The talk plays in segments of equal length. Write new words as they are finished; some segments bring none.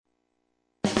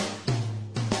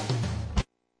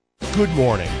Good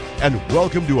morning, and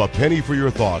welcome to A Penny for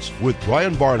Your Thoughts with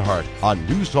Brian Barnhart on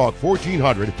News Talk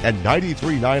 1400 and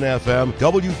 93.9 FM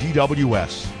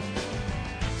WDWS.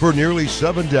 For nearly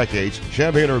 7 decades,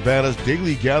 Champaign-Urbana's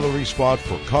daily gathering spot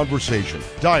for conversation,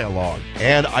 dialogue,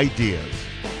 and ideas.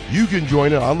 You can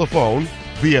join in on the phone,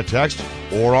 via text,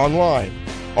 or online.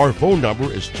 Our phone number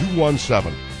is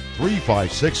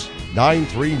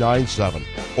 217-356-9397.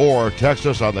 Or text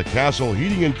us on the Castle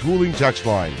Heating and Cooling text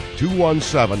line,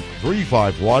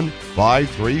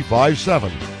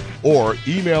 217-351-5357. Or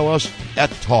email us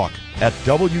at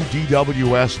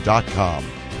talk@wdws.com.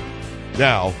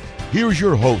 Now, here's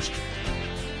your host,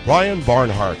 Brian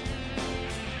Barnhart.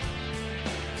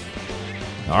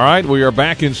 All right, we are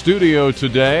back in studio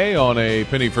today on A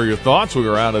Penny for Your Thoughts. We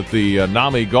were out at the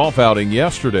NAMI golf outing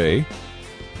yesterday.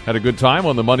 Had a good time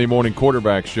on the Monday Morning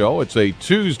Quarterback Show. It's a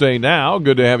Tuesday now.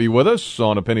 Good to have you with us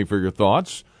on A Penny for Your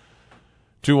Thoughts.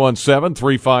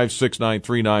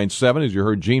 217-356-9397, as you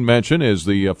heard Gene mention, is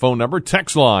the phone number.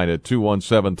 Text line at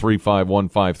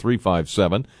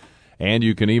 217-351-5357. And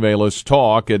you can email us,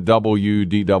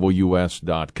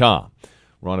 talk@wdws.com.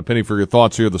 We're on A Penny for Your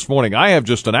Thoughts here this morning. I have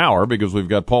just an hour because we've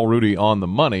got Paul Rudy on the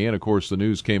money. And, of course, the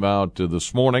news came out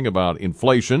this morning about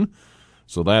inflation.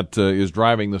 So that is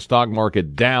driving the stock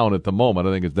market down at the moment.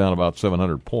 I think it's down about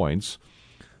 700 points.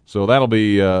 So that'll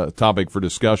be a topic for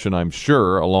discussion, I'm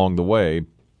sure, along the way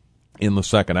in the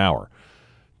second hour.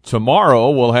 Tomorrow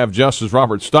we'll have Justice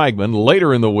Robert Steigman.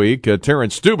 Later in the week,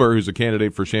 Terrence Stuber, who's a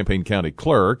candidate for Champaign County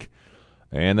Clerk.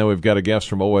 And then we've got a guest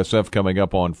from OSF coming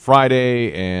up on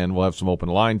Friday, and we'll have some open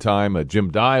line time.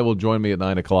 Jim Dye will join me at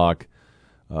 9 o'clock.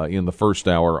 In the first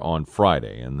hour on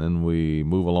Friday. And then we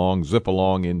zip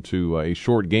along into a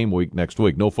short game week next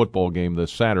week. No football game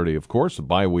this Saturday, of course, a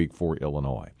bye week for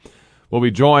Illinois. We'll be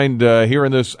joined here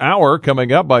in this hour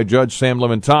coming up by Judge Sam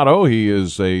Limentato. He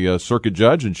is a circuit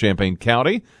judge in Champaign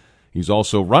County. He's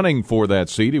also running for that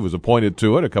seat. He was appointed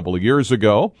to it a couple of years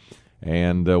ago.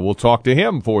 And we'll talk to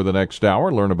him for the next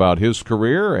hour, learn about his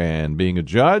career and being a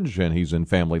judge, and he's in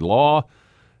family law.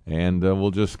 And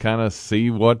we'll just kind of see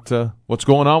what's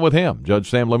going on with him. Judge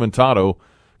Sam Limentato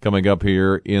coming up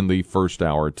here in the first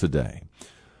hour today.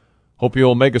 Hope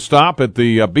you'll make a stop at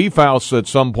the Beef House at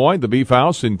some point. The Beef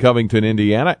House in Covington,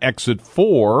 Indiana, exit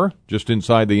 4, just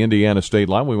inside the Indiana state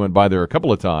line. We went by there a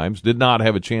couple of times. Did not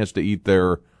have a chance to eat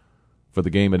there for the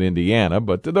game at Indiana,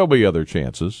 but there'll be other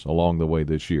chances along the way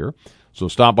this year. So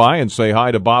stop by and say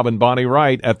hi to Bob and Bonnie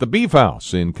Wright at the Beef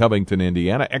House in Covington,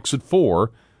 Indiana, exit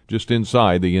 4, just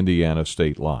inside the Indiana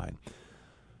state line.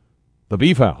 The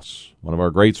Beef House, one of our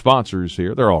great sponsors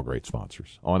here. They're all great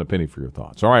sponsors. On A Penny for Your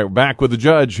Thoughts. All right, we're back with the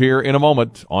judge here in a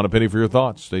moment on A Penny for Your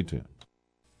Thoughts. Stay tuned.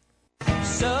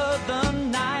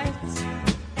 Southern nights.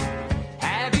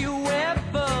 Have you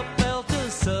ever felt a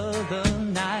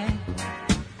southern night?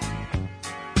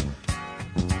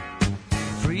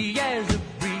 Free as a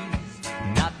breeze,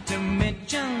 not to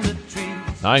mention the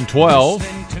trees. 9:12.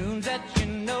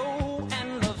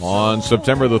 On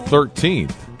September the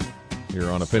 13th,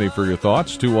 here on A Penny for Your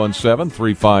Thoughts,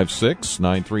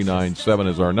 217-356-9397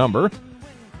 is our number.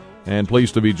 And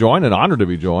pleased to be joined and honored to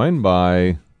be joined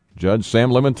by Judge Sam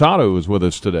Limentato, who is with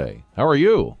us today. How are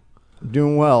you?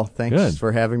 Doing well. Thanks Good.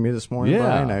 for having me this morning,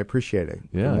 Brian. I appreciate it.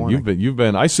 Yeah, you've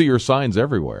been. I see your signs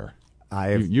everywhere.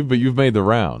 You've made the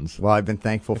rounds. Well, I've been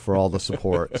thankful for all the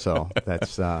support, so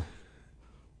that's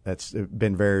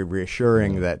been very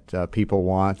reassuring that people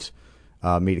want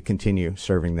me to continue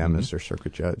serving them as their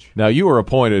circuit judge. Now, you were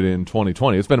appointed in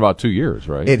 2020. It's been about 2 years,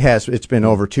 right? It has. It's been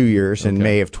over 2 years. In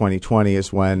May of 2020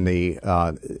 is when the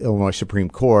Illinois Supreme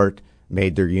Court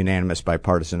made their unanimous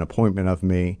bipartisan appointment of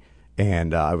me,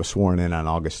 and I was sworn in on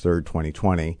August 3rd,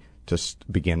 2020, to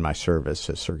begin my service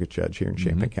as circuit judge here in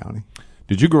Champaign County.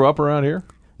 Did you grow up around here?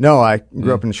 No, I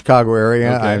grew up in the Chicago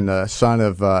area. Okay. I'm the son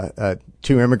of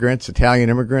 2 immigrants, Italian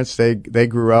immigrants. They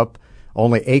grew up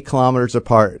only 8 kilometers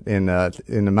apart in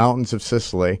the mountains of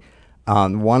Sicily,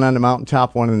 one on the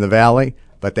mountaintop, one in the valley,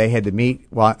 but they had to meet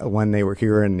when they were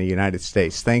here in the United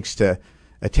States, thanks to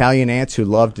Italian aunts who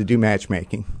loved to do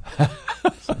matchmaking.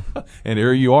 And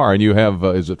here you are, and you have,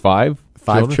 is it 5?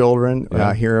 5 children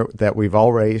here that we've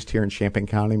all raised here in Champaign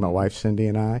County, my wife Cindy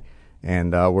and I,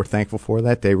 and we're thankful for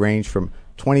that. They range from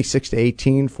 26 to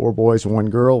 18, 4 boys and 1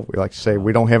 girl. We like to say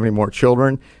we don't have any more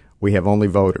children. We have only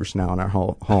voters now in our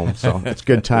home, so it's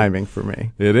good timing for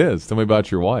me. It is. Tell me about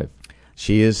your wife.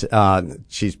 She is.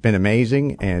 She's been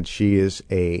amazing, and she is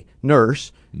a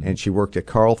nurse, and she worked at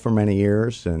Carle for many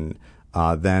years, and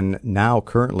then now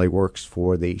currently works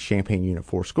for the Champaign Unit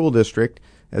 4 School District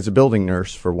as a building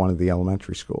nurse for one of the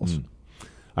elementary schools.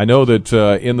 I know that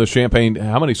in the Champaign,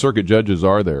 how many circuit judges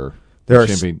are there? There are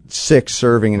Champaign. 6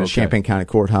 serving in the Okay. Champaign County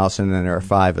Courthouse, and then there are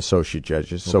 5 associate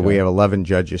judges. So Okay. we have 11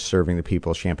 judges serving the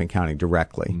people of Champaign County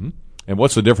directly. And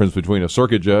what's the difference between a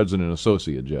circuit judge and an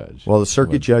associate judge? Well, the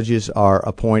circuit judges are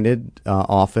appointed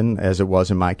often, as it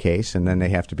was in my case, and then they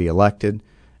have to be elected.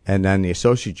 And then the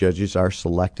associate judges are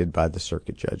selected by the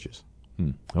circuit judges.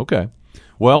 Okay.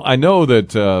 Well, I know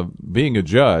that being a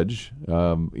judge,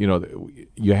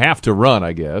 you have to run,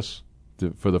 I guess,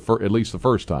 for at least the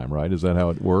first time, right? Is that how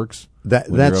it works? When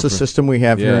you're That's up the for- system we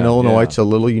have here in Yeah, Illinois. yeah. It's a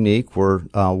little unique. We're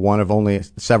one of only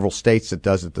several states that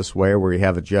does it this way, where you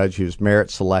have a judge who's merit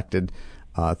selected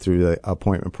through the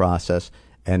appointment process,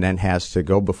 and then has to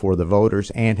go before the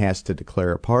voters and has to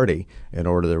declare a party in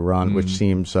order to run, which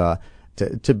seems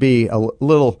to be a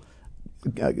little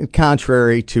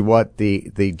contrary to what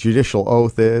the judicial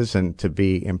oath is, and to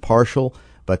be impartial.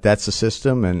 But that's the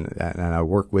system, and I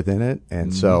work within it,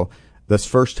 and so. This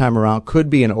first time around could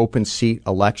be an open seat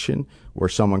election where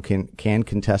someone can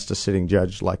contest a sitting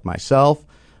judge like myself.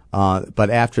 But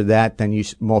after that, then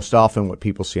most often what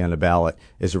people see on the ballot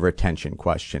is a retention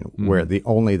question where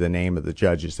only the name of the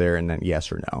judge is there, and then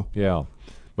yes or no. Yeah.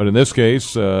 But in this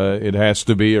case, it has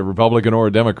to be a Republican or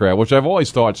a Democrat, which I've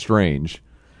always thought strange.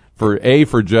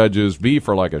 For judges, B,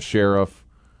 for like a sheriff,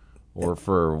 or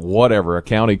for whatever, a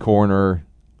county coroner.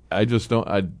 I just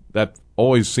don't, that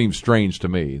always seems strange to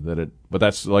me but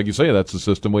that's, like you say, that's the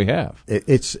system we have.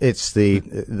 It's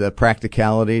the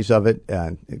practicalities of it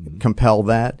compel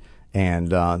that,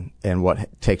 and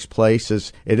what takes place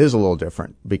is it is a little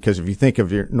different, because if you think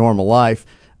of your normal life,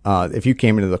 if you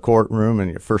came into the courtroom and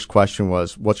your first question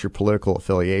was, "What's your political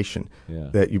affiliation?" Yeah.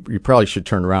 that you probably should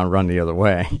turn around and run the other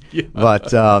way.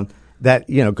 But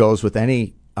that goes with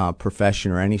any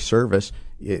profession or any service.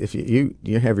 If you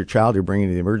have your child you're bringing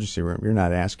to the emergency room, you're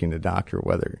not asking the doctor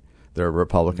whether they're a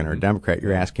Republican or a Democrat.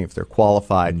 You're asking if they're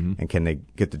qualified and can they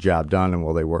get the job done, and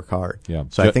will they work hard. Yeah.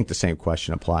 So I think the same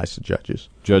question applies to judges.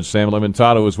 Judge Sam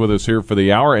Limentato is with us here for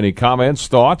the hour. Any comments,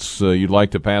 thoughts you'd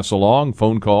like to pass along?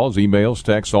 Phone calls, emails,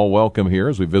 texts, all welcome here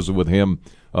as we visit with him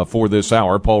for this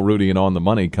hour. Paul Rudy and On the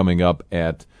Money coming up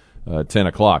at 10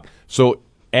 o'clock. So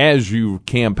as you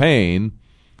campaign,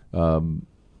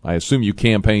 I assume you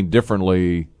campaign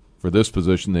differently for this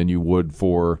position than you would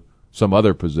for some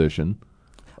other position.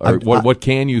 Or what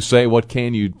can you say? What's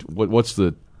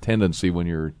the tendency when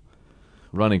you're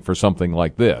running for something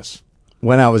like this?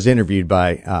 When I was interviewed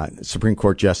by Supreme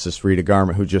Court Justice Rita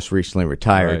Garment, who just recently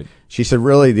retired, Right. she said,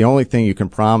 really, the only thing you can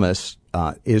promise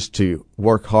is to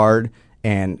work hard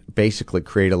and basically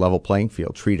create a level playing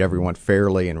field, treat everyone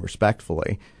fairly and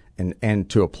respectfully, and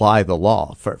to apply the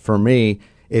law. For me,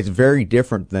 it's very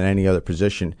different than any other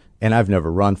position, and I've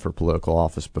never run for political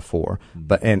office before.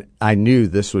 And I knew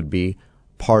this would be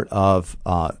part of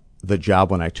the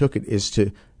job when I took it, is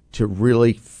to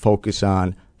really focus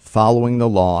on following the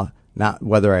law, not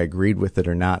whether I agreed with it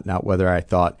or not whether I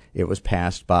thought it was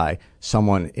passed by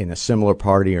someone in a similar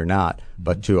party or not,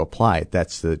 but to apply it.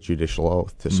 That's the judicial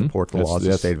oath, to support the laws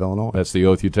of the state of Illinois. That's the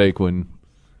oath you take when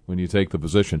you take the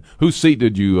position. Whose seat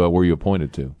were you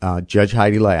appointed to? Judge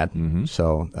Heidi Ladd.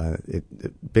 So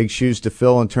big shoes to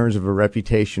fill in terms of a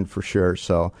reputation, for sure.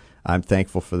 So I'm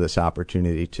thankful for this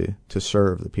opportunity to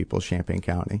serve the people of Champaign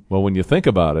County. Well, when you think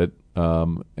about it,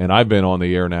 and I've been on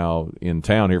the air now in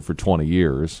town here for 20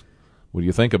 years, when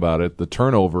you think about it, the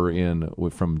turnover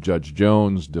from Judge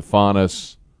Jones,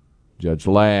 DeFanis, Judge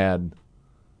Ladd,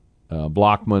 Judge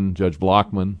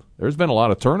Blockman, there's been a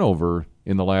lot of turnover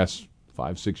in the last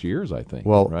 5-6 years, I think.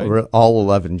 Well, right? all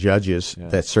 11 judges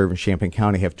that serve in Champaign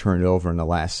County have turned over in the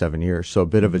last 7 years, so a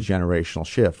bit of a generational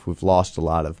shift. We've lost a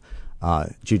lot of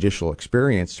judicial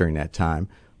experience during that time,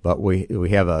 but we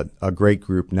have a great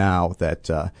group now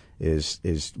that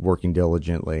is working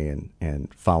diligently and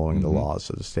following the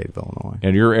laws of the state of Illinois.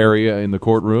 And your area in the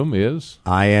courtroom is?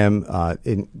 I am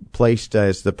placed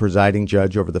as the presiding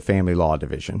judge over the Family Law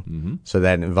Division. So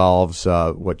that involves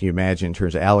what you imagine in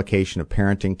terms of allocation of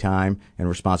parenting time and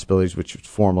responsibilities, which was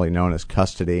formerly known as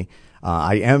custody.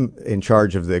 I am in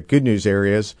charge of the good news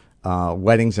areas,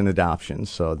 weddings and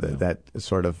adoptions. So that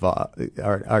sort of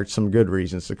are some good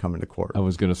reasons to come into court. I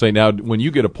was going to say, now, when you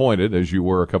get appointed, as you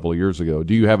were a couple of years ago,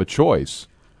 do you have a choice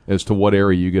as to what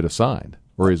area you get assigned?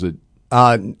 Or is it?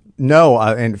 No.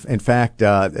 In fact,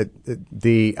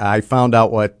 I found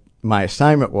out what my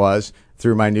assignment was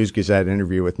through my News Gazette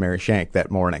interview with Mary Shank that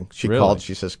morning. She Really? called.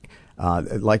 She says,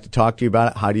 I'd like to talk to you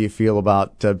about it. How do you feel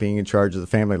about being in charge of the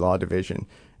Family Law Division?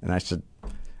 And I said,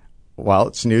 well,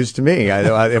 it's news to me.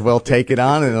 I will take it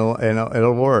on, and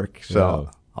it'll work. So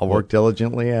Yeah. I'll work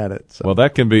diligently at it. So. Well,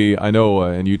 that can be, I know,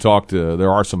 and you talked,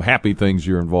 there are some happy things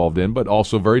you're involved in, but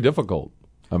also very difficult.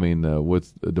 I mean,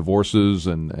 with divorces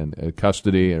and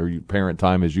custody or parent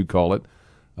time, as you call it,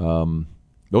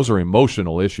 those are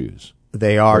emotional issues.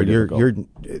 They are.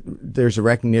 There's a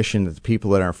recognition that the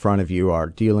people that are in front of you are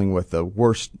dealing with the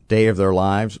worst day of their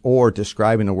lives or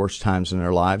describing the worst times in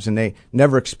their lives, and they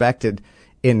never expected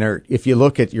if you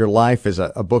look at your life as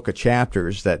a book of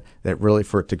chapters, that really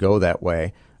for it to go that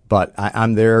way. But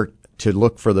I'm there to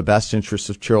look for the best interests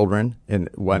of children and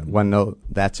when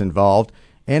that's involved,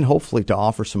 and hopefully to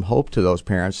offer some hope to those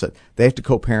parents that they have to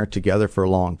co-parent together for a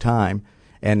long time,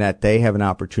 and that they have an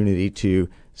opportunity to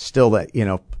still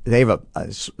they have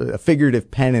a figurative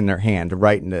pen in their hand to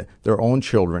write into their own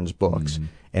children's books,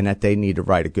 and that they need to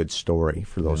write a good story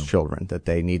for those children, that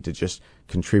they need to just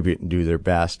contribute and do their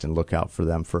best and look out for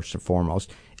them first and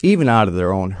foremost, even out of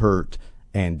their own hurt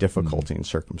and difficulty and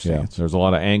circumstance. Yeah, there's a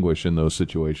lot of anguish in those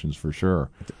situations for sure.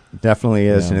 Definitely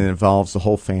is, and it involves the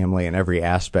whole family and every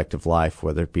aspect of life,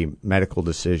 whether it be medical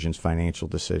decisions, financial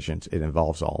decisions. It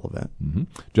involves all of it. Mm-hmm.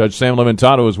 Judge Sam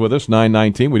Limentato is with us,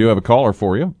 919. We do have a caller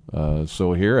for you.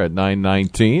 So here at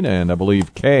 919, and I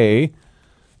believe Kay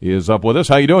is up with us.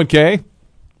 How you doing, Kay?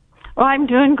 Well, I'm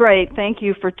doing great. Thank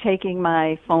you for taking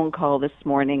my phone call this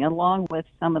morning. Along with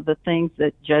some of the things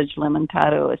that Judge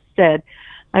Limentato has said,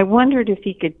 I wondered if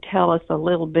he could tell us a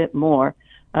little bit more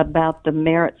about the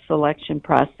merit selection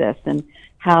process and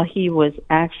how he was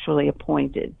actually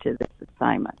appointed to this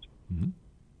assignment. Mm-hmm.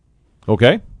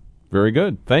 Okay. Very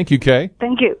good. Thank you, Kay.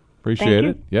 Thank you. Appreciate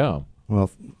it. Yeah.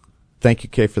 Well, thank you,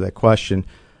 Kay, for that question.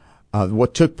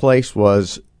 What took place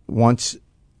was once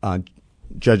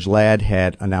Judge Ladd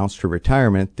had announced her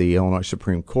retirement, the Illinois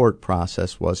Supreme Court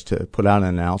process was to put out an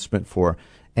announcement for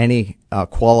any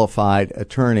qualified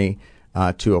attorney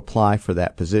to apply for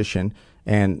that position,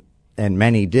 and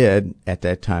many did at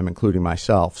that time, including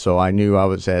myself. So I knew I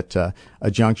was at a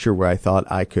juncture where I thought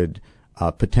I could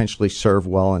potentially serve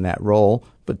well in that role,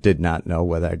 but did not know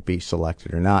whether I'd be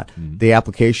selected or not. Mm-hmm. The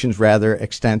application's rather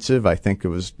extensive. I think it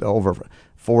was over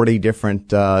 40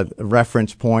 different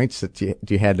reference points that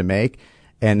you had to make.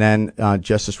 And then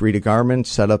Justice Rita Garman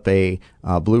set up a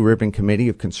blue ribbon committee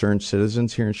of concerned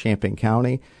citizens here in Champaign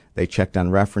County. They checked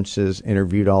on references,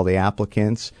 interviewed all the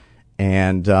applicants,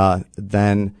 and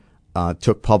then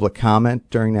took public comment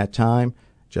during that time.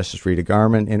 Justice Rita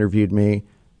Garman interviewed me.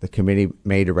 The committee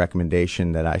made a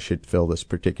recommendation that I should fill this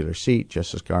particular seat.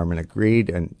 Justice Garman agreed,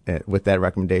 and with that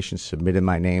recommendation submitted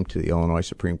my name to the Illinois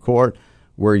Supreme Court,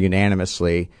 where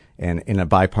unanimously and in a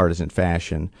bipartisan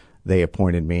fashion they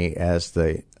appointed me as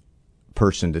the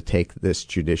person to take this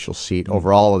judicial seat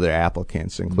over all of their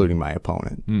applicants, including my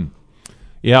opponent. Mm.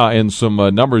 Yeah, and some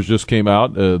numbers just came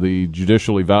out. The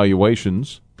judicial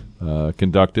evaluations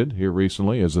conducted here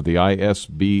recently. Is it the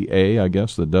ISBA, I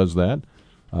guess, that does that?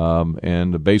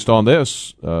 And based on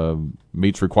this,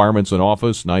 meets requirements in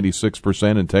office,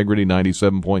 96%, integrity,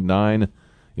 97.9%,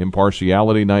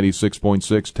 impartiality,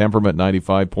 96.6%, temperament,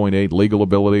 95.8%, legal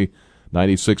ability,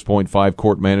 96.5%,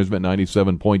 court management,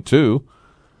 97.2%.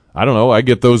 I don't know. I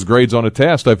get those grades on a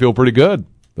test. I feel pretty good.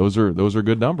 Those are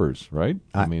good numbers, right?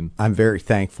 I'm very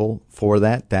thankful for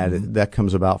that. That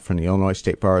comes about from the Illinois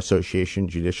State Bar Association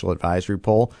Judicial Advisory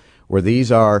Poll, where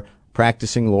these are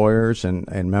practicing lawyers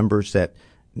and members that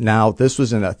now this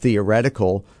was in a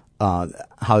theoretical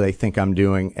how they think I'm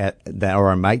doing at that, or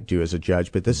I might do as a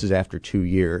judge, but this is after 2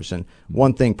 years. And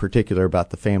one thing particular about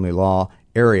the family law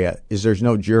area is there's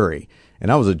no jury.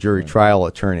 And I was a jury trial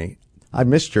attorney. I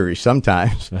miss juries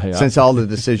sometimes since all the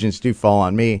decisions do fall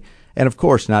on me. And of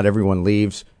course, not everyone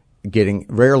leaves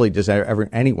rarely does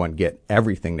anyone get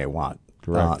everything they want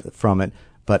from it.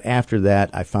 But after that,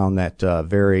 I found that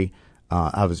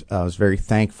I was very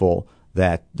thankful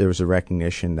that there was a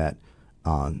recognition that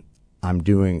I'm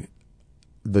doing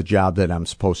the job that I'm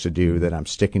supposed to do, that I'm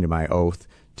sticking to my oath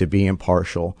to be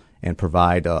impartial and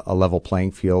provide a level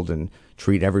playing field and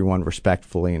treat everyone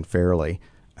respectfully and fairly,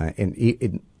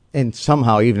 and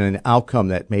somehow even an outcome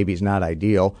that maybe is not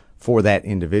ideal for that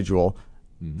individual.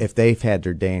 Mm-hmm. If they've had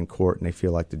their day in court and they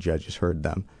feel like the judge has heard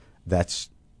them, that's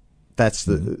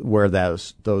where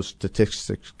those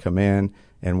statistics come in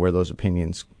and where those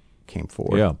opinions came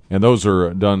forward. Yeah, and those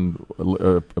are done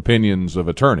opinions of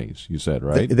attorneys, you said,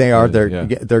 right? They are.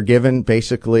 They're given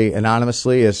basically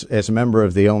anonymously as a member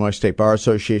of the Illinois State Bar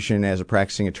Association, as a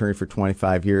practicing attorney for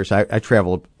 25 years. I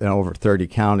traveled in over 30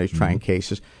 counties trying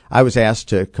cases. I was asked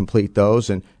to complete those,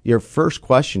 and your first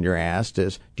question you're asked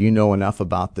is, do you know enough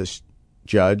about this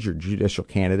judge or judicial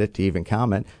candidate to even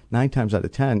comment? 9 times out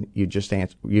of 10,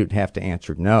 you'd have to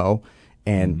answer no,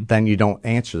 and then you don't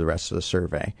answer the rest of the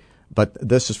survey. But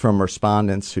this is from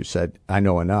respondents who said, I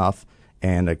know enough.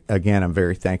 And again, I'm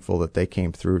very thankful that they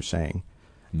came through saying,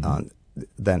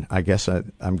 then I guess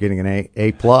I'm getting an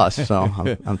A plus.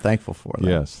 So I'm thankful for that.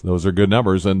 Yes, those are good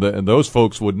numbers, and those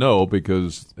folks would know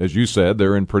because, as you said,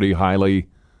 they're in pretty highly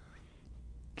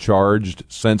charged,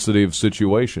 sensitive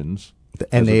situations.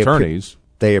 And as attorneys.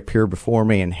 They appear before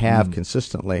me and have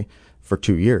consistently for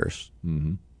 2 years.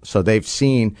 Mm-hmm. So they've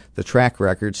seen the track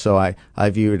record. So I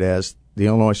view it as the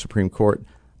Illinois Supreme Court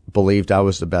believed I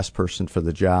was the best person for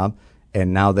the job.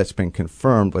 And now that's been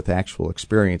confirmed with actual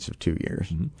experience of 2 years.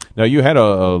 Mm-hmm. Now, you had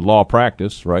a law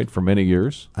practice, right, for many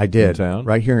years? I did, in town?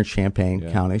 right here in Champaign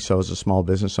County. So I was a small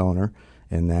business owner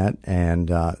in that, and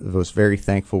was very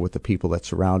thankful with the people that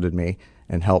surrounded me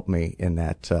and helped me in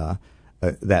that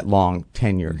that long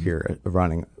tenure here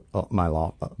running my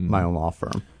own law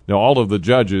firm. Now, all of the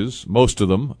judges, most of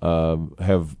them,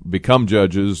 have become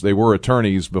judges. They were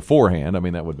attorneys beforehand. I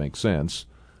mean, that would make sense.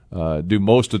 Do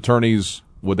most attorneys,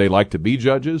 would they like to be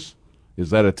judges?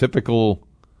 Is that a typical,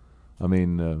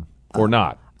 or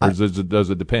not? Or does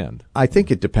it depend? I think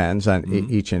it depends on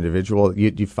each individual.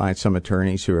 You find some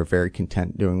attorneys who are very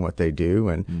content doing what they do,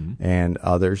 and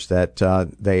others that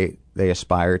they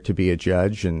aspire to be a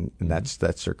judge, and that's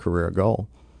their career goal.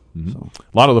 Mm-hmm. So.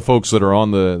 A lot of the folks that are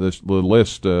on the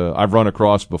list I've run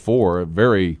across before,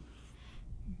 very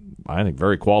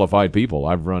qualified people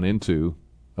I've run into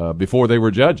before they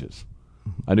were judges.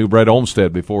 I knew Brett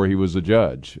Olmsted before he was a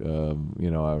judge.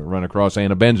 I run across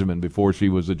Anna Benjamin before she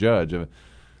was a judge. I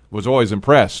was always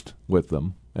impressed with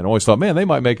them and always thought, man, they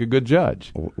might make a good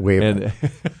judge. We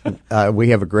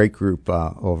have a great group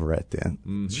over at the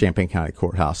Champaign County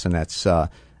Courthouse, and that's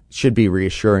should be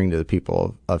reassuring to the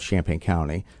people of Champaign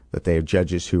County that they have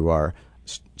judges who are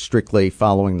strictly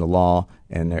following the law,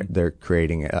 and they're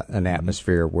creating an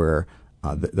atmosphere where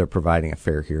they're providing a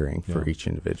fair hearing for each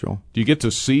individual. Do you get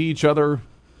to see each other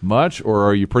much, or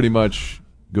are you pretty much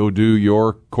go do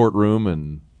your courtroom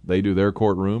and they do their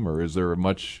courtroom, or is there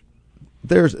much?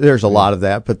 There's a lot of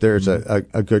that, but there's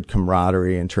a good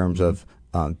camaraderie in terms of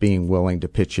being willing to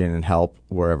pitch in and help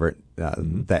wherever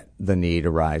that the need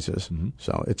arises. Mm-hmm.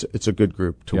 So it's a good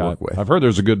group to work with. I've heard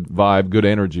there's a good vibe, good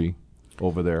energy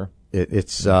over there. I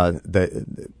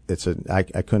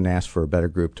couldn't ask for a better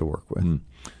group to work with.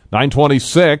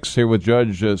 9:26 here with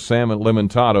Judge Sam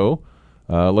Limentato.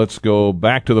 Let's go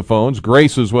back to the phones.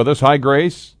 Grace is with us. Hi,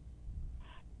 Grace.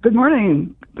 Good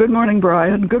morning. Good morning,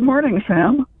 Brian. Good morning,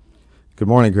 Sam. Good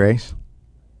morning, Grace.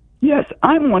 Yes,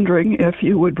 I'm wondering if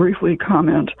you would briefly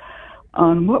comment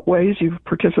on what ways you've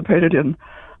participated in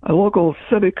local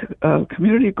civic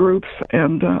community groups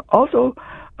and also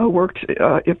worked,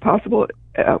 if possible,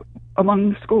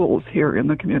 among schools here in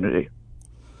the community.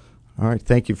 All right.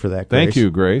 Thank you for that, Grace. Thank you,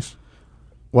 Grace.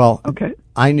 Well, okay.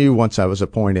 I knew once I was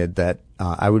appointed that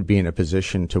I would be in a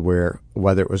position to where,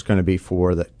 whether it was going to be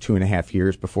for the 2.5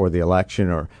 years before the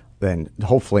election, or then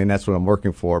hopefully, and that's what I'm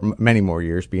working for, many more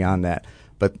years beyond that,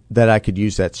 but that I could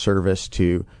use that service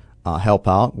to help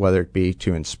out, whether it be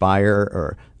to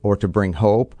inspire or to bring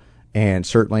hope. And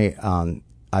certainly,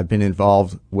 I've been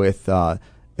involved with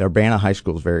Urbana High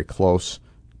School is very close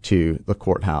to the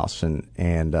courthouse, and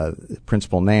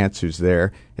Principal Nance, who's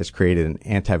there, has created an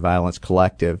anti-violence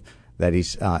collective that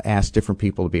he's asked different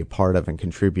people to be a part of and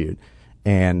contribute.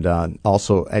 And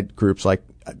also at groups like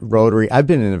Rotary, I've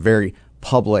been in a very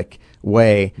public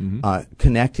way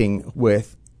connecting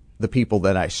with the people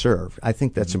that I serve. I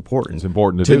think that's important. It's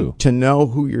important to know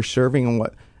who you're serving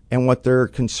and what their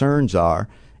concerns are.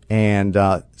 And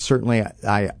certainly,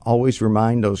 I always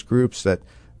remind those groups that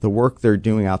the work they're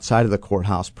doing outside of the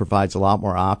courthouse provides a lot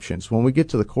more options. When we get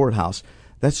to the courthouse,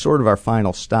 that's sort of our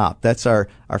final stop. That's our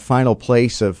final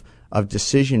place of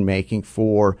decision making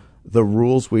for the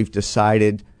rules we've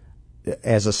decided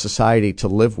as a society to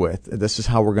live with. This is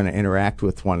how we're going to interact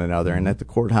with one another. And at the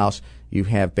courthouse, you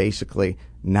have basically,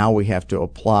 now we have to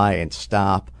apply and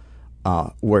stop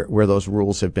where those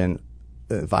rules have been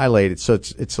violated. So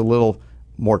it's a little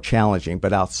more challenging.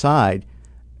 But outside,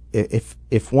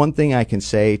 if one thing I can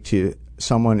say to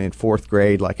someone in fourth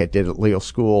grade, like I did at Leo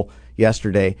School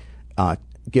yesterday,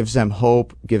 gives them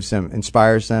hope,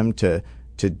 inspires them to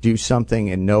do something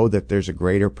and know that there's a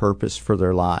greater purpose for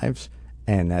their lives,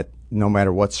 and that no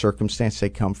matter what circumstance they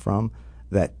come from,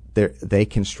 that they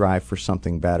can strive for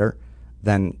something better,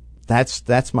 then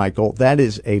that's my goal. That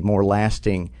is a more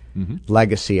lasting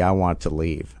legacy I want to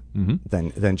leave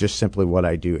than just simply what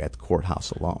I do at the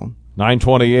courthouse alone.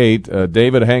 9:28.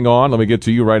 David, hang on. Let me get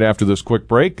to you right after this quick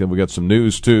break, and we got some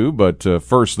news too. But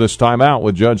first, this time out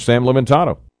with Judge Sam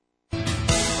Limentato.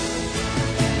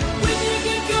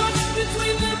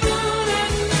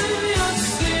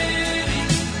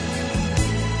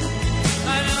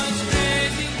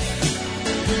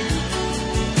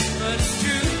 But it's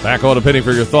true. Back on a penny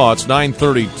for your thoughts,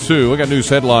 9:32. We got news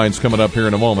headlines coming up here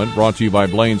in a moment. Brought to you by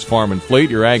Blaine's Farm and Fleet,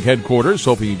 your ag headquarters,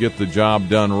 hoping you get the job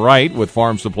done right with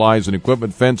farm supplies and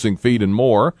equipment, fencing, feed, and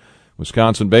more.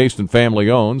 Wisconsin-based and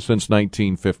family-owned since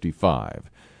 1955.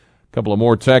 A couple of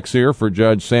more texts here for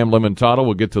Judge Sam Limentato.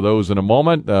 We'll get to those in a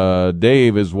moment.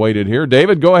 Dave is waited here.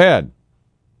 David, go ahead.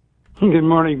 Good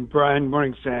morning, Brian. Good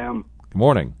morning, Sam. Good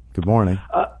morning. Good morning.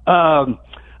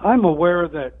 I'm aware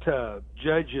that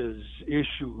judges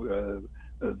issue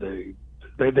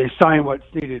they sign what's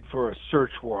needed for a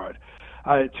search warrant.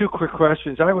 Two quick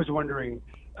questions. I was wondering,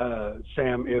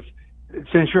 Sam, if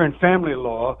since you're in family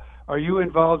law, are you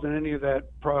involved in any of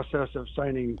that process of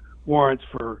signing warrants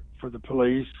for the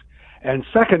police? And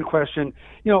second question,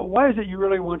 why is it you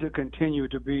really want to continue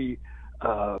to be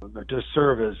to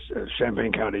serve as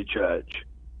Champaign County judge?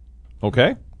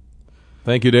 Okay.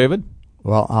 Thank you, David.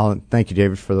 Well, thank you,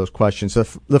 David, for those questions.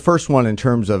 The first one, in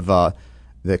terms of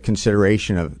the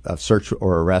consideration of search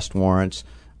or arrest warrants,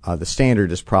 the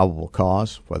standard is probable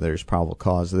cause, whether there's probable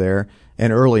cause there.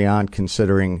 And early on,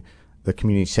 considering the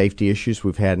community safety issues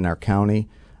we've had in our county,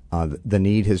 the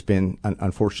need has been,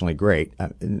 unfortunately, great.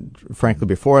 Frankly,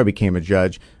 before I became a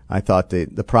judge, I thought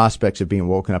the prospects of being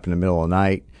woken up in the middle of the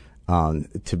night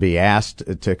to be asked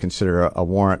to consider a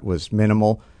warrant was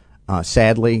minimal.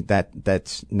 Sadly,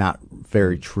 that's not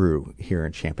very true here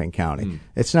in Champaign County.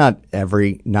 It's not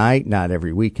every night, not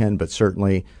every weekend, but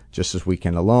certainly just this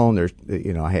weekend alone.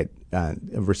 I had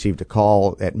received a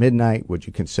call at midnight. Would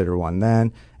you consider one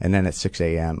then? And then at 6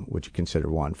 a.m., would you consider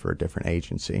one for a different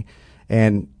agency?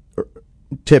 And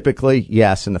typically,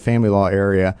 yes, in the family law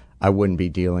area, I wouldn't be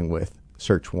dealing with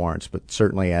search warrants, but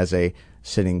certainly as a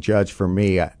sitting judge, for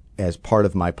me, as part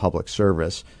of my public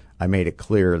service, I made it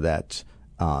clear that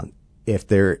if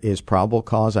there is probable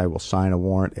cause, I will sign a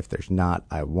warrant. If there's not,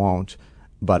 I won't.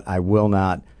 But I will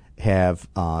not have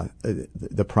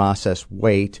the process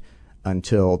wait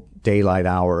until daylight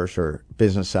hours or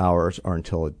business hours or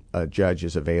until a judge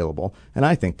is available. And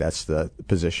I think that's the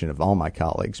position of all my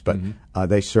colleagues. But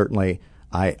they certainly,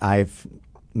 I've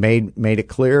made it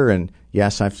clear. And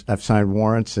yes, I've signed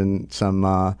warrants in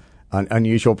some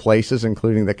unusual places,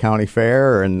 including the county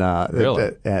fair, and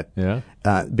really?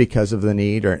 Because of the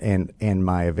need and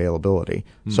my availability.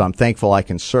 So I'm thankful I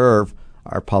can serve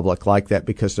our public like that,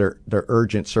 because they're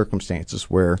urgent circumstances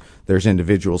where there's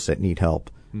individuals that need help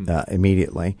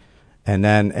immediately. And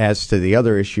then as to the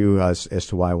other issue, as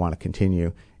to why I want to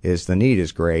continue, is the need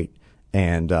is great.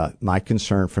 And my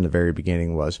concern from the very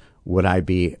beginning was, would I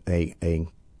be a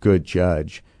good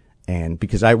judge? And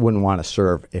because I wouldn't want to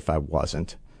serve if I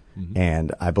wasn't.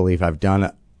 And I believe I've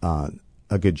done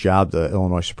a good job. The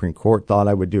Illinois Supreme Court thought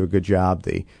I would do a good job.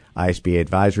 The ISBA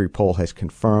advisory poll has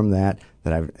confirmed that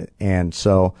and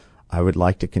so I would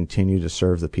like to continue to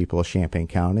serve the people of Champaign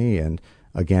County. And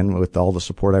again, with all the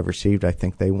support I've received, I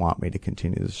think they want me to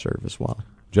continue to serve as well.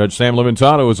 Judge Sam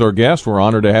Limentato is our guest. We're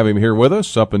honored to have him here with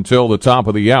us up until the top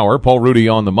of the hour. Paul Rudy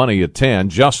on the money at 10.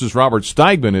 Justice Robert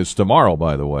Steigman is tomorrow,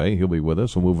 by the way. He'll be with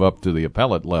us. We'll move up to the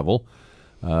appellate level.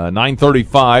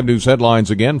 9:35, news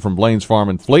headlines again from Blaine's Farm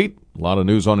and Fleet. A lot of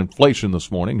news on inflation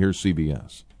this morning. Here's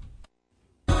CBS.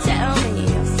 Tell me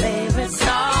your favorite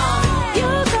song. You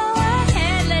go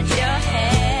ahead, let your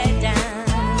head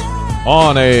down.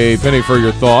 On a penny for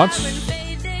your thoughts,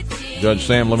 Judge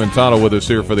Sam Limentato with us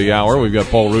here for the hour. We've got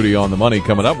Paul Rudy on the money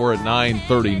coming up. We're at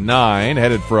 9:39,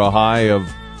 headed for a high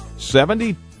of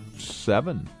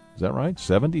 77. Is that right?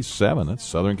 77. That's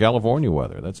Southern California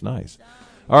weather. That's nice.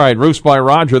 All right, Roofs by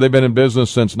Roger. They've been in business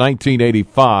since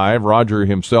 1985. Roger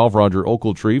himself, Roger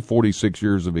Oakletree, 46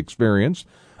 years of experience.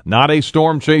 Not a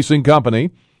storm-chasing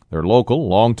company. They're local,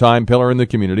 long-time pillar in the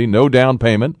community, no down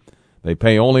payment. They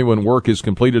pay only when work is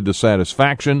completed to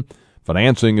satisfaction.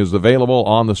 Financing is available,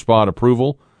 on-the-spot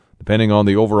approval. Depending on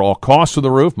the overall cost of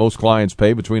the roof, most clients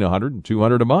pay between $100 and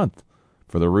 $200 a month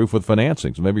for the roof with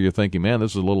financing. So maybe you're thinking, man,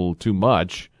 this is a little too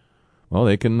much. Well,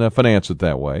 they can finance it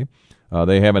that way.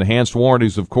 They have enhanced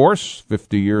warranties, of course,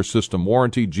 50-year system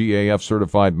warranty, GAF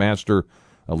certified master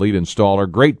elite installer.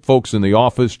 Great folks in the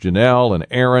office, Janelle and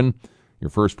Aaron, your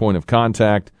first point of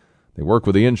contact. They work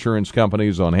with the insurance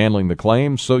companies on handling the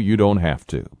claims so you don't have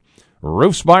to.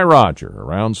 Roofs by Roger,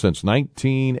 around since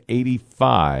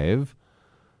 1985.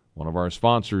 One of our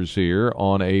sponsors here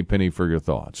on A Penny for Your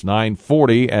Thoughts.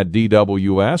 9:40 at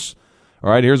DWS.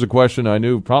 All right, here's a question I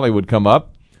knew probably would come up.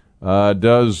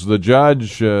 Does the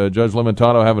Judge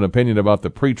Limentato, have an opinion about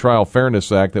the Pretrial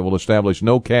Fairness Act that will establish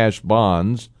no cash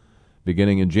bonds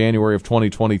beginning in January of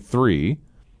 2023?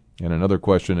 And another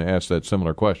question asked that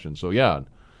similar question. So, yeah,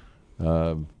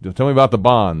 tell me about the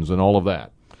bonds and all of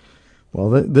that. Well,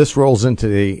 this rolls into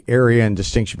the area and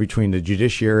distinction between the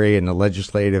judiciary and the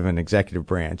legislative and executive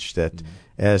branch. That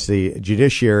as the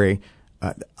judiciary,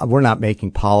 we're not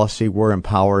making policy; we're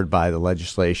empowered by the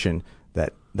legislation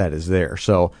that is there.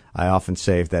 So I often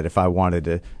say that if I wanted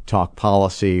to talk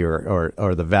policy or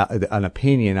an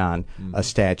opinion on a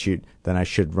statute, then I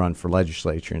should run for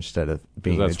legislature instead of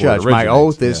being a judge. My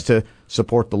oath is to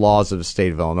support the laws of the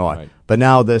state of Illinois. Right. But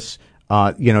now this,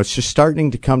 it's just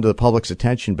starting to come to the public's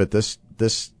attention. But this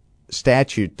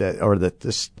statute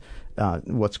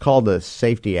what's called the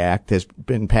Safety Act has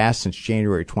been passed since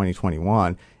January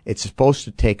 2021. It's supposed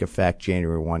to take effect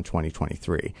January 1,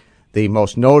 2023. The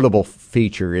most notable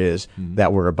feature is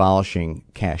that we're abolishing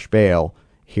cash bail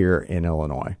here in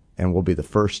Illinois, and we'll be the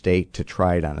first state to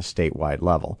try it on a statewide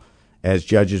level. As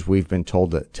judges, we've been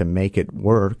told to make it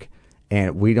work,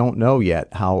 and we don't know yet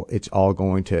how it's all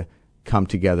going to come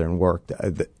together and work.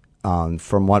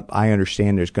 From what I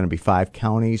understand, there's going to be 5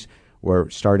 counties where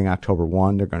starting October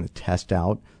 1, they're going to test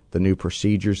out the new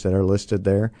procedures that are listed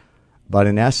there. But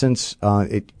in essence,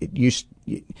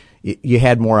 you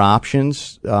had more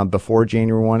options before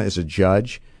January 1 as a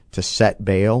judge to set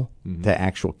bail, to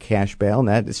actual cash bail, and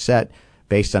that is set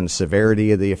based on the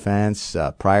severity of the offense,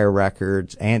 prior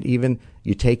records, and even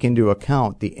you take into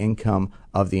account the income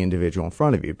of the individual in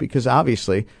front of you. Because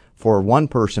obviously, for one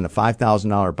person, a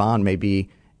 $5,000 bond may be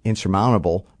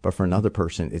insurmountable, but for another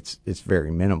person, it's very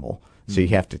minimal. So you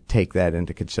have to take that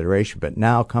into consideration. But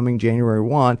now, coming January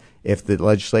 1, if the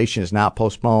legislation is not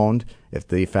postponed, if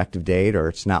the effective date or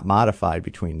it's not modified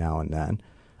between now and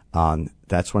then,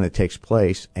 that's when it takes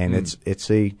place, and it's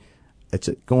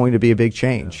going to be a big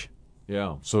change.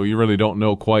 Yeah. So you really don't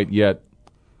know quite yet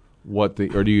or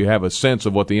do you have a sense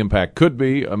of what the impact could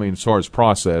be? I mean, as far as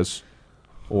process,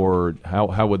 or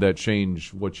how would that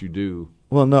change what you do?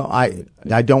 Well, no, I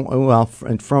don't. Well,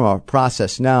 from a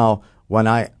process now,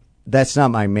 that's not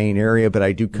my main area, but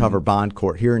I do cover bond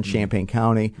court here in Champaign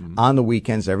County. On the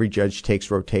weekends, every judge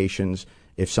takes rotations.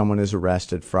 If someone is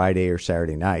arrested Friday or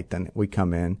Saturday night, then we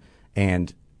come in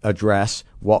and address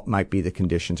what might be the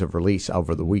conditions of release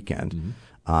over the weekend.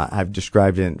 I've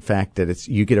described it, in fact, that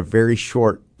you get a very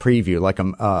short preview, like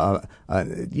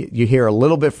you hear a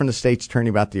little bit from the state's attorney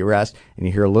about the arrest, and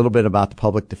you hear a little bit about the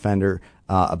public defender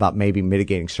about maybe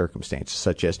mitigating circumstances,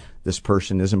 such as this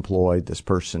person is employed, this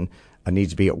person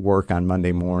needs to be at work on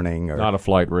Monday morning, or not a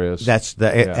flight risk.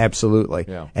 Absolutely.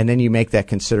 Yeah. And then you make that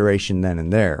consideration then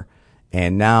and there.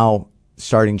 And now,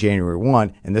 starting January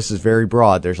 1, and this is very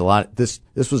broad. There's a lot. This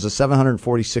was a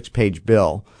 746-page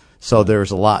bill, so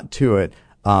there's a lot to it.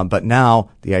 But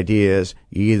now the idea is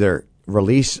you either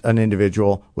release an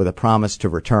individual with a promise to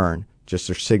return, just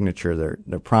their signature,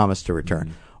 their promise to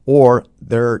return, or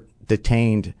they're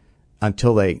detained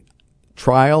until they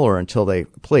trial or until they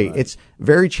plea. Right. It's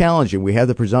very challenging. We have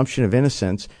the presumption of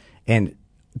innocence and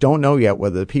don't know yet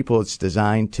whether the people it's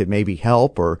designed to maybe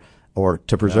help or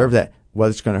to preserve that, whether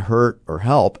it's going to hurt or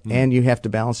help. And you have to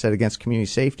balance that against community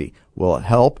safety. Will it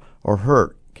help or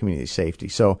hurt community safety?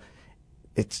 So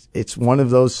it's one of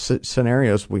those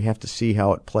scenarios. We have to see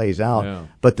how it plays out. Yeah.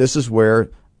 But this is where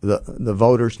the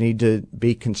voters need to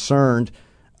be concerned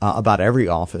about every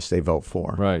office they vote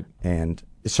for. Right. And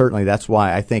certainly that's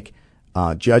why I think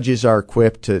judges are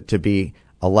equipped to be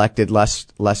elected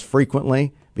less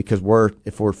frequently, because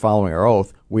if we're following our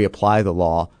oath, we apply the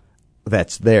law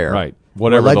that's there. Right.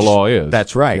 Whatever the law is.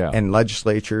 That's right. Yeah. And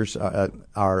legislatures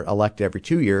are elected every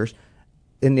 2 years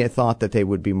in the thought that they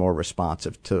would be more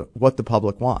responsive to what the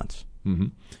public wants. Mm-hmm.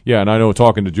 Yeah, and I know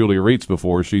talking to Julia Reitz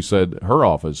before, she said her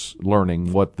office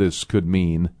learning what this could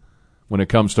mean when it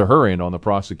comes to her end on the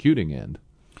prosecuting end.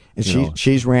 And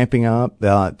she's ramping up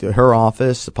her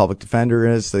office, the public defender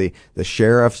is, the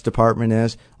sheriff's department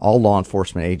is, all law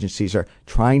enforcement agencies are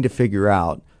trying to figure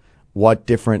out what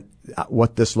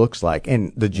this looks like.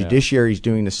 And the judiciary is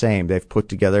doing the same. They've put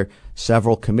together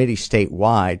several committees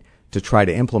statewide to try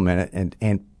to implement it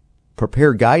and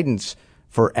prepare guidance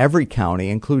for every county,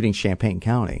 including Champaign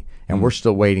County. And we're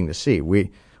still waiting to see. We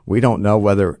don't know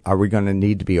whether are we going to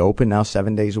need to be open now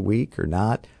 7 days a week or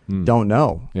not. Don't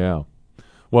know. Yeah.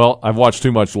 Well, I've watched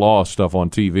too much law stuff on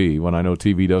TV when I know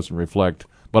TV doesn't reflect.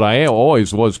 But I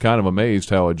always was kind of amazed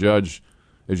how a judge,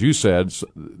 as you said,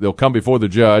 they'll come before the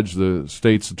judge, the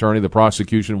state's attorney, the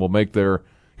prosecution will make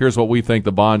here's what we think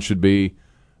the bond should be.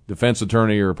 Defense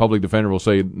attorney or public defender will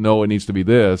say, no, it needs to be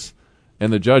this.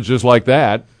 And the judge, just like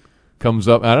that, comes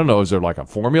up. I don't know, is there like a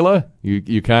formula?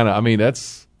 You kind of, I mean,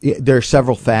 that's... Yeah, there are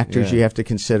several factors you have to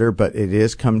consider, but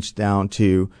it comes down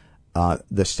to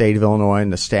the state of Illinois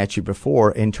and the statute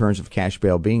before, in terms of cash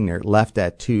bail being there, left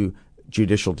that to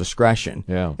judicial discretion.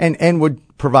 Yeah. And would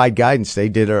provide guidance. They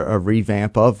did a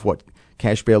revamp of what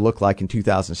cash bail looked like in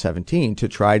 2017 to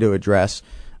try to address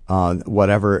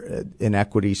whatever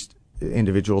inequities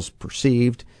individuals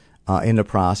perceived in the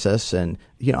process. And,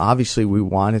 obviously we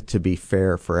want it to be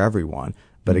fair for everyone.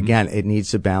 But again, it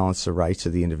needs to balance the rights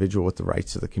of the individual with the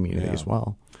rights of the community as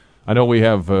well. I know we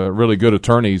have really good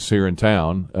attorneys here in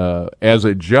town. As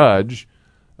a judge,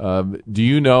 do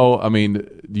you know,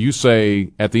 do you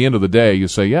say at the end of the day, you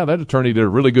say, yeah, that attorney did a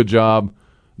really good job.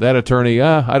 That attorney,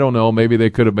 I don't know, maybe they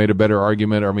could have made a better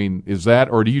argument. Is that,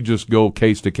 or do you just go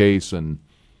case to case and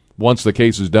once the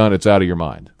case is done, it's out of your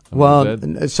mind? Well,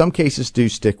 some cases do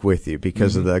stick with you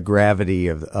because of the gravity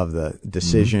of the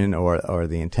decision or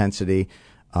the intensity.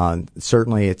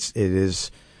 Certainly it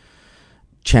is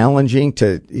challenging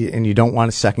and you don't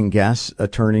want to second guess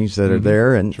attorneys that are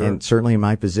there. And certainly in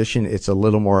my position, it's a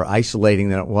little more isolating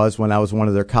than it was when I was one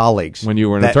of their colleagues. When you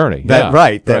were an attorney.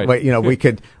 Right.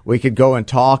 We could go and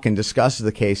talk and discuss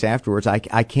the case afterwards. I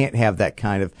can't have that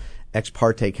kind of ex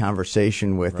parte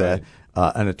conversation with an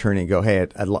attorney and go, hey,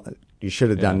 you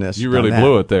should have done this. You really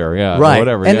blew it there. Yeah. Right.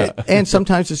 Whatever. And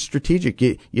sometimes it's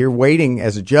strategic. You're waiting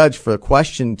as a judge for a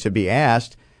question to be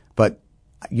asked, but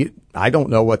I don't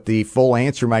know what the full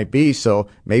answer might be, so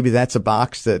maybe that's a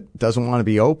box that doesn't want to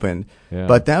be opened. Yeah.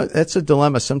 But that's a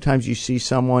dilemma. Sometimes you see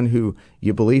someone who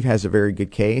you believe has a very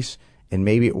good case, and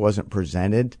maybe it wasn't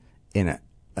presented in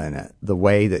the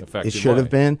way that effective it should have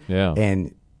been. Yeah.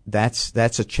 And that's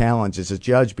a challenge as a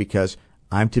judge because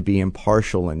I'm to be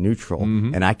impartial and neutral,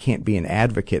 and I can't be an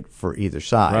advocate for either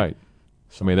side. Right.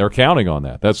 They're counting on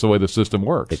that. That's the way the system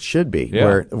works. It should be,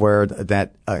 Yeah. where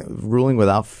that ruling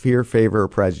without fear, favor, or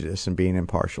prejudice and being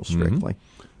impartial strictly.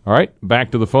 All right,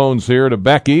 back to the phones here to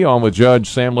Becky on with Judge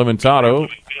Sam Limentato.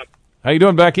 How you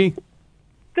doing, Becky?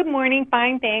 Good morning.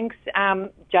 Fine, thanks.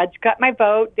 Judge got my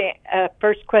vote. The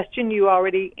first question you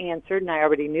already answered, and I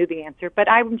already knew the answer, but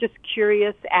I'm just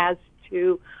curious as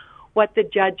to what the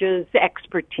judge's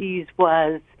expertise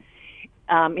was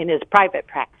in his private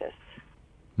practice.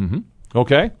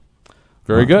 Okay.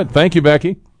 Very good. Thank you,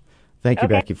 Becky. Thank you,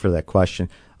 Becky, for that question.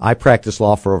 I practiced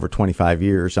law for over 25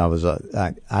 years.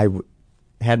 I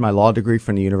had my law degree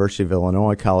from the University of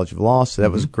Illinois College of Law, so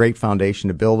that was a great foundation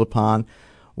to build upon.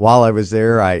 While I was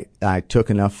there, I took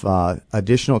enough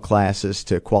additional classes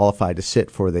to qualify to sit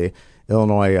for the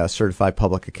Illinois Certified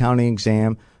Public Accounting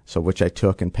Exam, so which I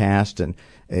took and passed. And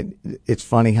it's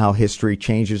funny how history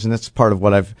changes, and that's part of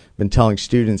what I've been telling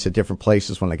students at different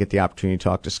places when I get the opportunity to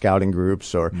talk to scouting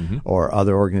groups or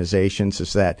other organizations,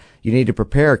 is that you need to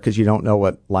prepare because you don't know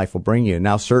what life will bring you.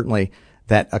 Now, certainly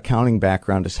that accounting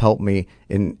background has helped me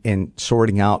in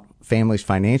sorting out families'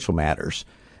 financial matters,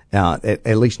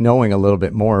 at least knowing a little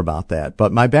bit more about that.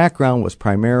 But my background was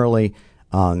primarily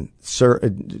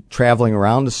traveling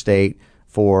around the state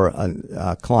for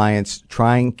clients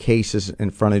trying cases in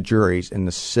front of juries in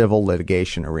the civil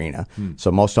litigation arena.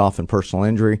 So most often personal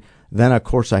injury. Then, of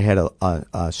course, I had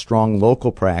a strong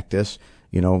local practice,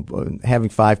 having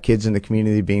 5 kids in the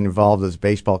community, being involved as a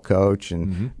baseball coach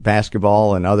and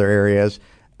basketball and other areas.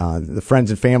 The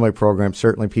Friends and Family program,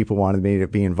 certainly people wanted me to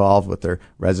be involved with their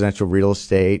residential real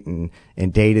estate and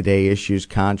day-to-day issues,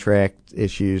 contract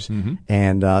issues.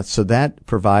 And so that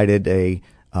provided a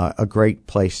great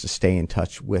place to stay in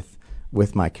touch with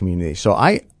my community. So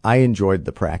I enjoyed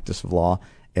the practice of law,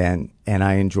 and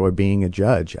I enjoy being a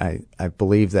judge. I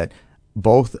believe that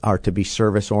both are to be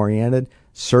service oriented.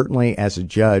 Certainly as a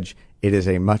judge, it is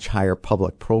a much higher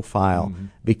public profile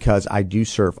because I do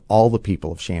serve all the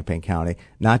people of Champaign County,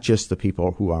 not just the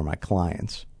people who are my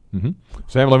clients.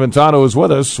 Sam Limentato is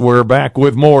with us. We're back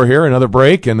with more here, another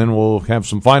break, and then we'll have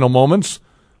some final moments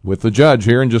with the judge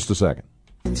here in just a second.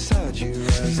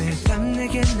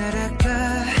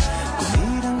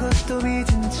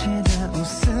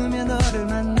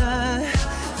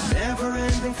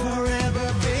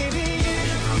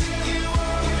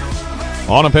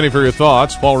 On a penny for your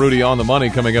thoughts. Paul Rudy on the money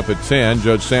coming up at 10.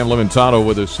 Judge Sam Limentato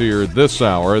with us here this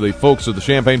hour. The folks at the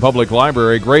Champaign Public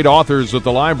Library, great authors at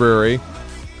the library.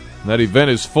 That event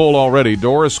is full already.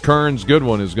 Doris Kearns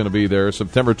Goodwin is going to be there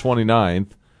September 29th.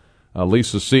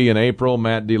 Lisa C. in April.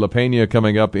 Matt De La Pena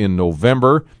coming up in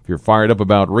November. If you're fired up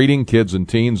about reading, kids and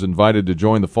teens invited to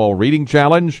join the Fall Reading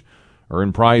Challenge.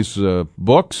 Earn prize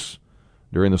books.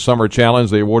 During the Summer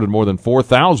Challenge, they awarded more than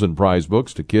 4,000 prize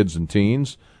books to kids and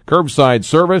teens. Curbside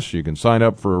service. You can sign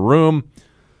up for a room.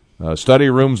 Study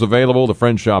rooms available. The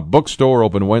Friend Shop Bookstore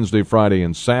open Wednesday, Friday,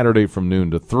 and Saturday from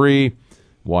noon to 3.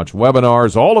 Watch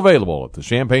webinars. All available at the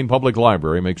Champaign Public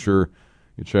Library. Make sure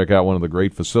You check out one of the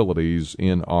great facilities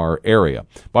in our area.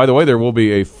 By the way, there will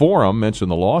be a forum, mentioned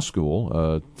the law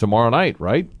school, tomorrow night,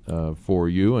 right, for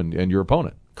you and your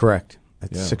opponent. Correct.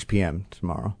 At 6 p.m.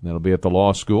 tomorrow. That'll be at the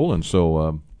law school, and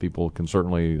so people can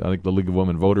certainly, I think the League of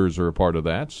Women Voters are a part of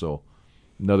that, so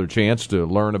another chance to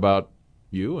learn about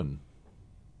you and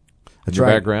your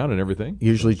background and everything.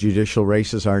 Usually judicial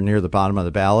races are near the bottom of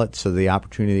the ballot, so the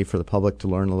opportunity for the public to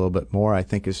learn a little bit more, I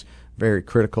think, is very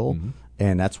critical,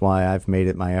 and that's why I've made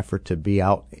it my effort to be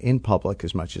out in public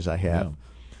as much as I have.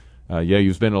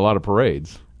 You've been in a lot of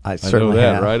parades. I certainly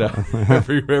know that, have.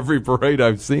 right? every parade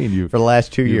I've seen you for the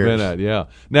last 2 years. You've been at, yeah.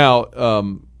 Now,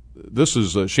 this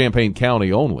is Champaign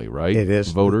County only, right? It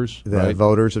is. Voters, the right?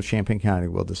 Voters of Champaign County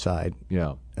will decide.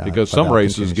 Yeah, because some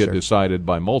races get decided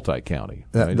by multi-county.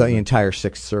 Right? The entire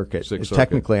Sixth Circuit.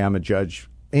 Technically, I'm a judge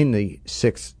in the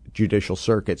Sixth Judicial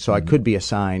Circuit, so I could be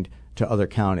assigned to other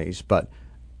counties, but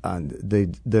the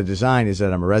design is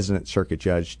that I'm a resident circuit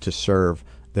judge to serve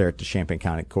there at the Champaign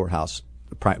County Courthouse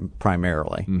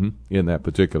primarily. In that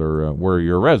particular, where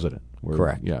you're a resident.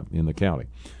 Correct. Yeah, in the county.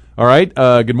 All right.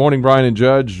 Good morning, Brian and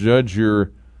Judge. Judge,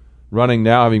 you're running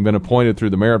now, having been appointed through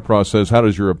the merit process. How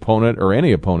does your opponent or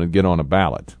any opponent get on a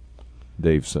ballot?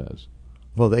 Dave says.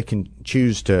 Well, they can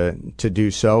choose to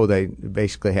do so. They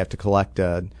basically have to collect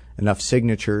enough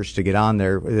signatures to get on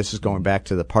there. This is going back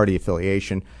to the party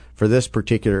affiliation. For this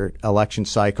particular election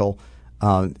cycle,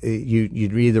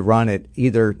 you'd either run it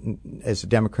either as a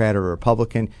Democrat or a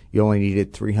Republican. You only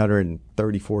needed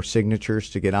 334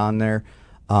 signatures to get on there.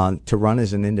 To run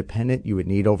as an independent, you would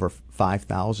need over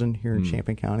 5,000 here in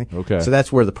Champaign County. Okay. So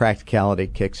that's where the practicality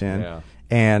kicks in. Yeah.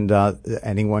 And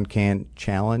anyone can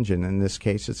challenge, and in this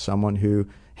case, it's someone who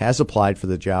has applied for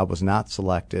the job, was not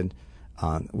selected,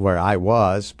 where I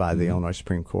was by the Illinois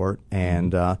Supreme Court,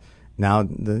 and now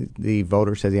the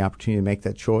voters have the opportunity to make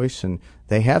that choice, and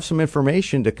they have some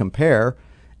information to compare,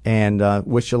 and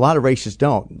which a lot of races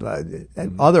don't.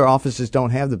 Other offices don't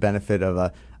have the benefit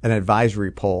of an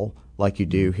advisory poll like you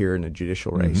do here in a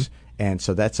judicial race, and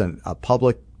so that's a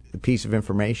public piece of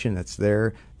information that's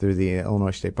there through the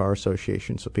Illinois State Bar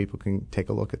Association, so people can take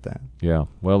a look at that. Yeah,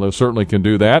 well, they certainly can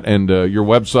do that. And your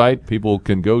website, people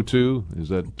can go to, is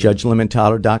that?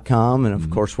 JudgeLimentato.com, and of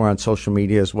course we're on social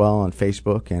media as well, on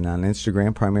Facebook and on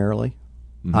Instagram primarily,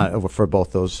 for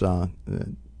both those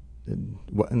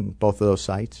both of those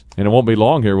sites. And it won't be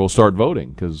long here. We'll start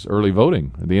voting, because early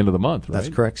voting at the end of the month, right?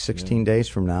 That's correct. 16 days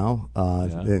from now.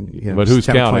 But who's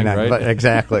counting, right? But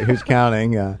exactly. Who's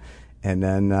counting? And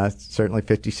then certainly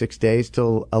 56 days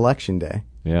till Election Day.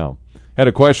 Yeah. Had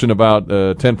a question about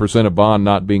 10% of bond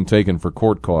not being taken for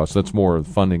court costs. That's more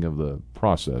funding of the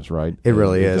process, right? It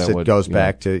really is. It goes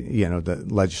back to the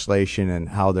legislation and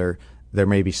how there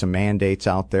may be some mandates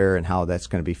out there and how that's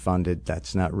going to be funded.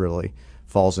 That's not really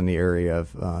falls in the area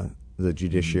of the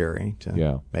judiciary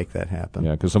to make that happen.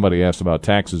 Yeah, because somebody asked about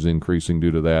taxes increasing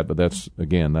due to that, but that's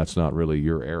not really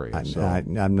your area.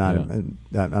 I'm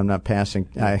not passing.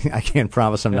 I can't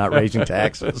promise I'm not raising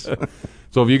taxes.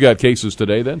 So have you got cases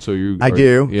today then? I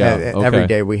do. Yeah, every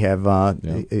day we have.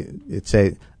 It's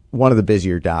one of the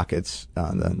busier dockets.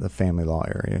 The family law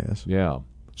area is. Yeah.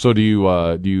 So do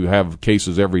you have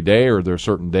cases every day, or are there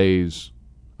certain days?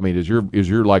 I mean, is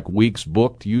your like weeks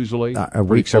booked usually? Our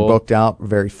weeks are booked out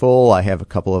very full. I have a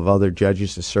couple of other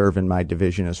judges to serve in my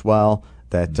division as well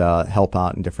that help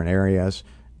out in different areas.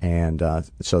 And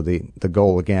so the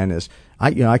goal again is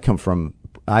I come from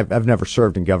I've never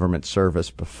served in government service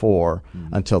before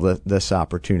until this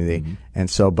opportunity,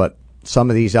 and so but some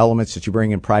of these elements that you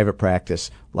bring in private practice,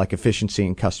 like efficiency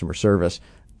and customer service,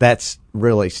 that's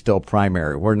really still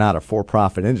primary. We're not a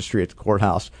for-profit industry at the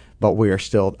courthouse, but we are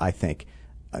still, I think.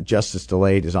 Justice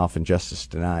delayed is often justice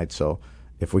denied. So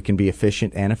if we can be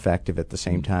efficient and effective at the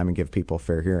same time and give people a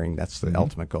fair hearing, that's the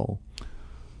ultimate goal.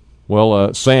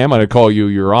 Well, Sam, I'd call you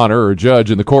Your Honor or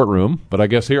Judge in the courtroom, but I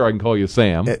guess here I can call you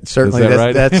Sam. Certainly, is that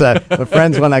right? That's my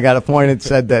friends when I got appointed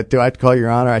said that. Do I have to call Your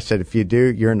Honor? I said, if you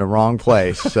do, you're in the wrong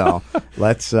place. So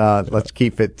let's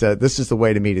keep it. This is the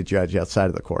way to meet a judge outside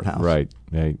of the courthouse. Right.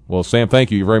 Hey. Well, Sam,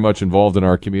 thank you. You're very much involved in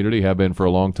our community. Have been for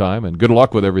a long time, and good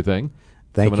luck with everything.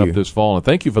 Thank you. Coming up this fall, and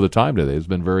thank you for the time today. It's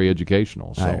been very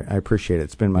educational. So. I appreciate it.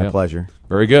 It's been my pleasure.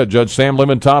 Very good. Judge Sam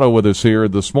Limentato with us here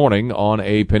this morning on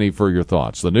A Penny for Your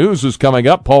Thoughts. The news is coming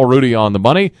up. Paul Rudy on the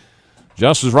money.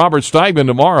 Justice Robert Steigman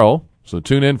tomorrow, so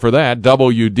tune in for that.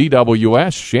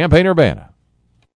 WDWS, Champaign-Urbana.